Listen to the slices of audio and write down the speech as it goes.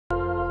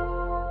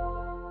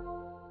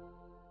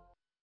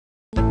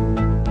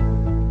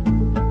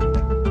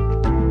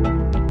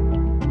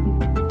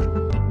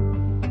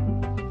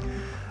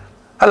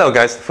Hello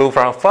guys, Fu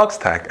from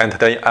Foxtech, and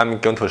today I'm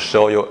going to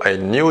show you a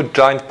new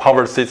giant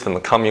power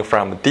system coming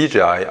from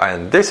DJI,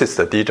 and this is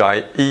the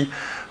DJI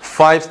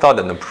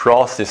E5000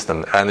 Pro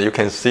system. And you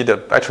can see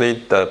that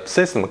actually the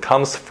system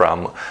comes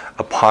from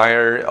a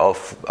pair of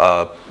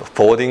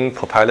folding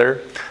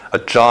propeller, a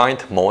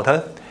giant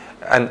motor,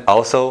 and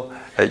also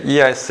a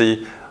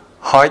ESC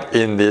hide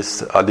in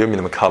this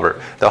aluminum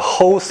cover. The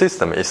whole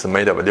system is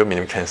made of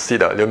aluminum. You can see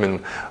the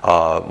aluminum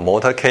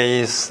motor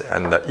case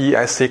and the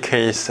ESC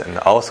case, and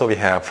also we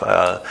have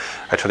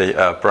actually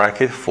a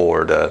bracket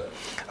for the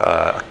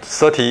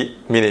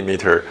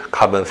 30mm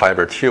carbon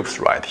fiber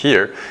tubes right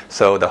here.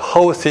 So the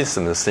whole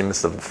system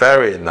seems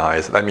very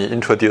nice. Let me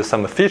introduce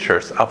some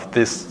features of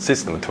this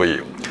system to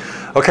you.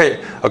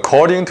 Okay,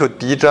 according to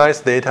DJI's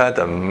data,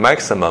 the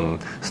maximum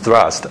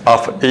thrust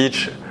of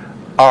each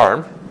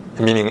arm,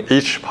 meaning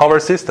each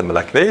power system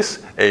like this,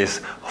 is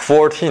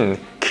 14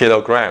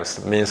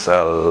 kilograms, means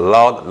a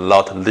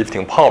lot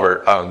lifting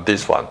power on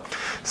this one.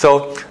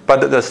 So,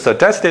 but the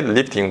suggested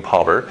lifting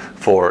power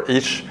for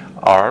each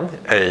arm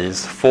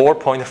is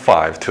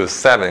 4.5 to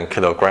 7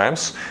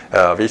 kilograms,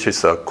 which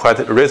is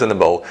quite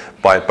reasonable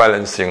by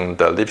balancing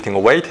the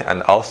lifting weight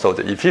and also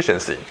the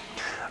efficiency.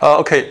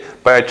 Okay,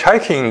 by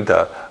checking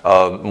the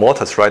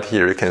motors right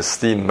here, you can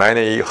see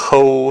many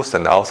holes,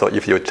 and also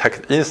if you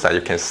check inside,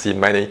 you can see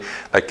many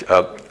like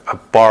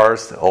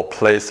bars or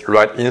plates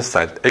right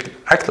inside. It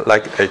acts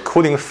like a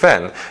cooling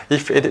fan.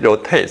 If it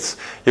rotates,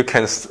 they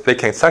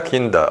can suck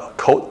in the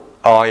cold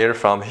air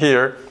from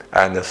here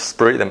and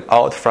spray them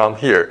out from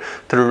here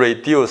to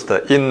reduce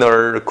the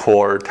inner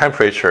core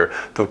temperature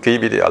to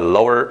give it a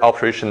lower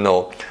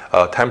operational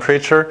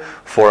temperature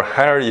for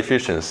higher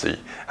efficiency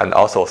and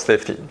also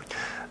safety.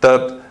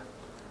 The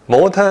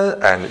motor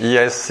and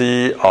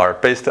ESC are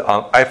based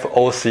on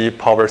FOC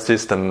power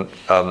system,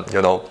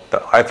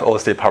 the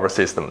FOC power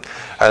system.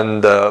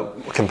 And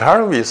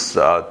compared with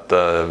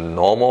the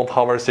normal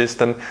power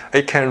system,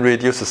 it can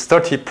reduce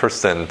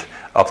 30%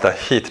 of the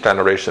heat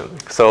generation.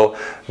 So,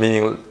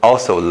 meaning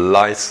also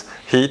less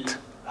heat,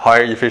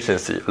 higher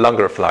efficiency,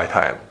 longer flight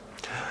time.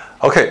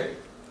 Okay,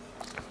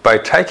 by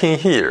checking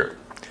here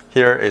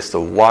is the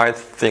white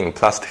thing,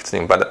 plastic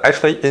thing, but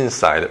actually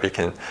inside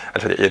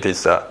it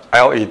is a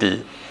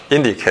LED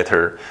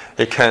indicator.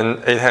 It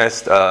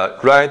has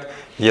red,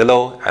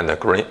 yellow, and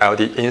green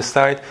LED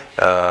inside.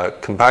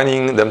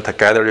 Combining them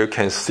together, you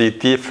can see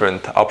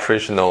different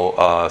operational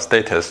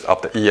status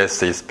of the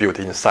ESCs built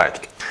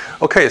inside.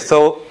 Okay,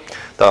 so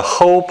the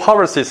whole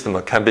power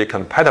system can be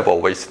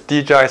compatible with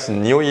DJI's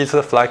new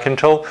Easy Flight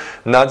Control,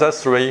 Naza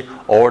 3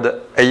 or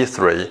the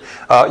A3.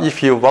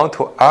 If you want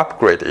to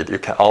upgrade it, you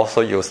can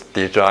also use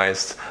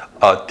DJI's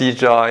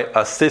DJI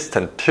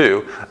Assistant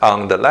 2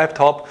 on the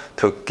laptop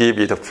to give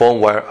it a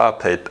firmware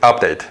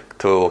update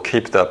to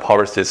keep the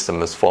power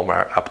system's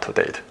firmware up to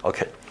date.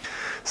 Okay,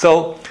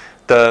 so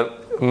the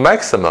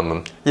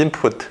maximum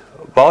input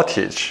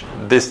voltage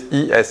this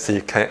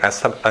ESC can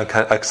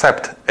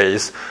accept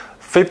is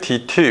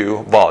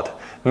 52 watt,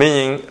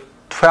 meaning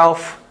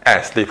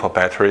 12S LiPo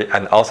battery,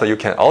 and also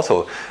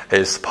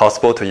it's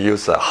possible to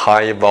use a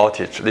high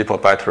voltage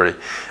LiPo battery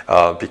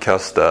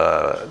because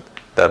the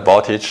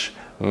voltage,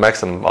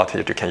 maximum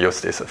voltage you can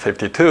use is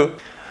 52.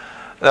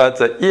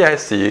 The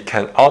ESC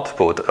can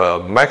output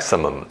a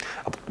maximum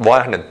of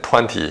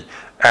 120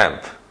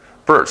 amp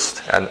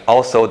burst, and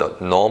also the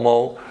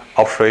normal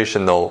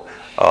operational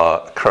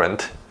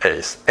current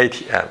is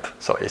 80 amp.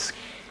 So it's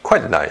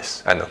quite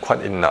nice and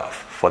quite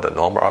enough for the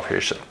normal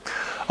operation.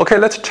 Okay,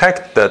 let's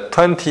check the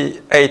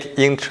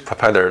 28-inch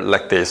propeller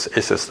like this.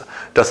 It is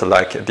just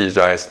like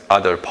DJI's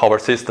other power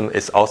system.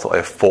 It's also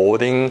a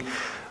folding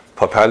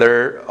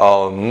propeller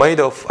made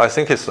of, I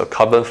think it's a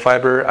carbon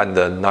fiber and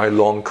the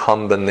nylon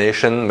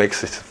combination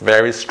makes it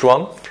very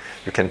strong.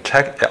 You can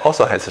check, it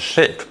also has a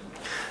shape.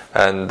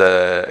 And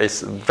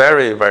it's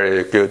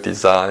very good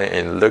design,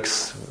 and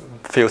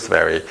feels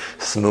very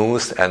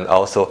smooth, and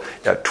also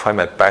try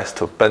my best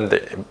to bend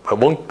it. I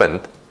won't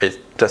bend. It's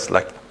just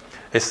like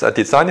it's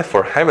designed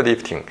for heavy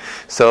lifting,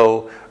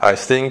 so I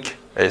think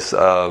it's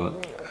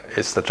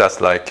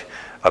just like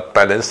a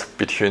balance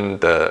between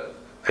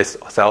its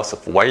cells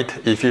of weight,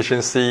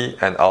 efficiency,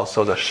 and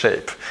also the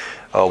shape.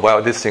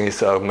 Well, this thing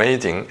is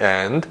amazing,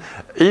 and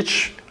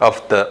each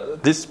of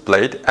this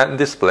blade and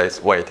this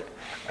blade's weight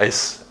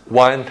is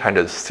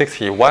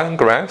 161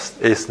 grams.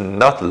 Is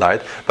not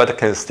light, but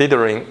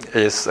considering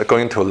it's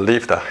going to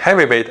lift a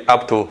heavy weight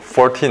up to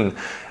 14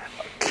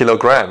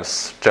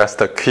 kilograms, just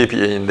to keep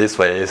it in this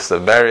way is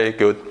very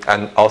good,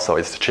 and also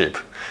it's cheap.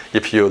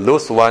 If you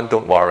lose one,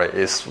 don't worry,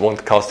 it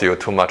won't cost you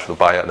too much to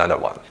buy another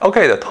one.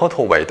 Okay, the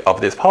total weight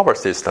of this power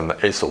system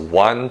is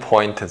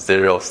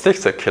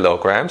 1.06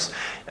 kilograms,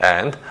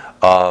 and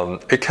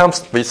it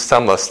comes with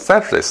some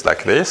accessories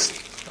like this.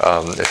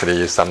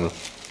 Actually, some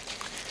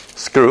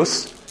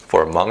screws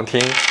for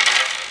mounting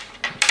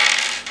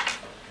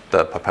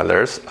the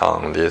propellers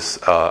on this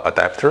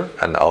adapter,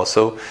 and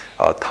also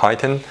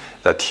tighten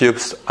the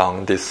tubes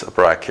on this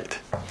bracket.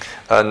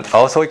 And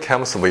also it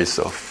comes with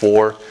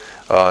 4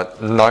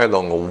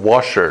 nylon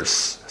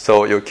washers.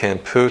 So you can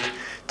put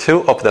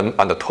 2 of them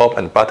on the top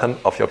and bottom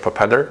of your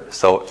propeller,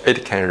 so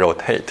it can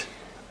rotate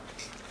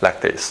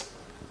like this.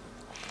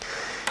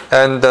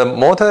 And the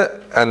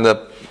motor and the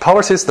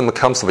power system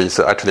comes with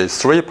actually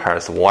 3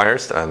 pairs of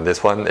wires, and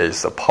this one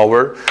is the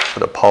power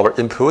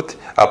input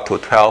up to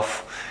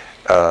 12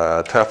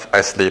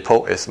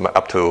 S-LiPo is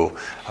up to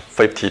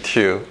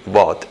 52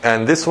 watt,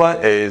 and this one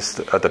is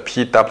the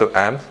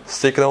PWM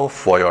signal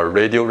for your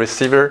radio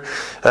receiver,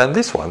 and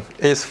this one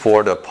is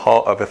for the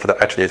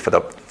actually for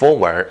the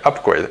 4-wire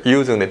upgrade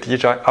using the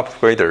DJI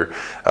upgrader.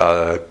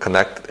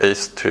 Connect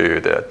it to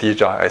the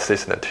DJI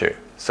Assistant 2.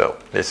 So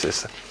this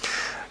is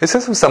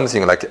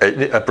something like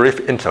a brief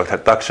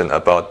introduction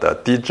about the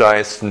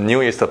DJI's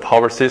newest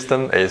power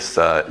system. Is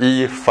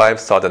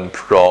E5000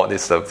 Pro.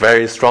 This is a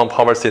very strong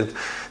power system.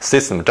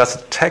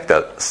 Just check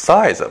the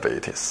size of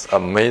it. It's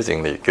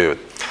amazingly good.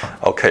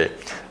 Okay,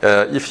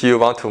 if you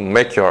want to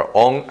make your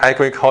own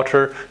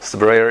agriculture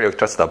sprayer, you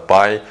just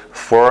buy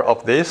 4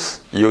 of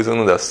these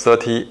using the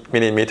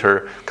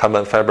 30mm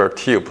carbon fiber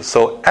tube.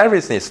 So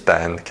everything is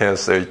done,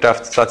 because you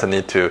just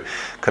need to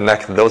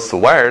connect those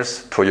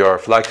wires to your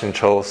flight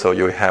control, so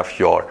you have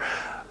your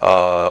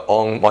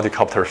own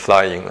multi-copter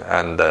flying,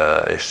 and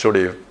it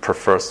surely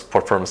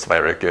performs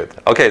very good.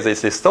 Okay,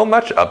 this is so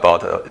much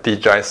about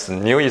DJI's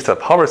newest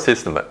power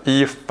system,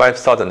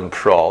 E5000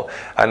 Pro,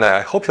 and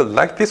I hope you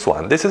like this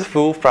one. This is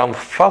full from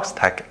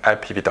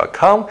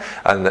Foxtech.com,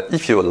 and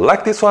if you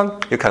like this one,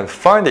 you can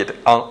find it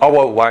on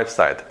our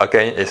website.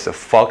 Again, it's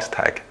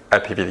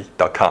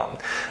Foxtech.com,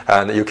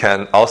 and you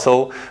can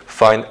also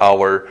find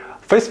our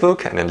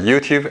Facebook and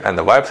YouTube and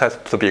the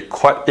website to be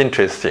quite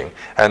interesting.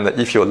 And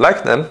if you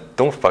like them,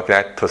 don't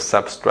forget to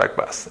subscribe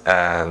us.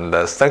 And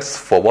thanks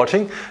for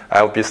watching.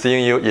 I will be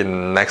seeing you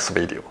in next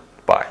video.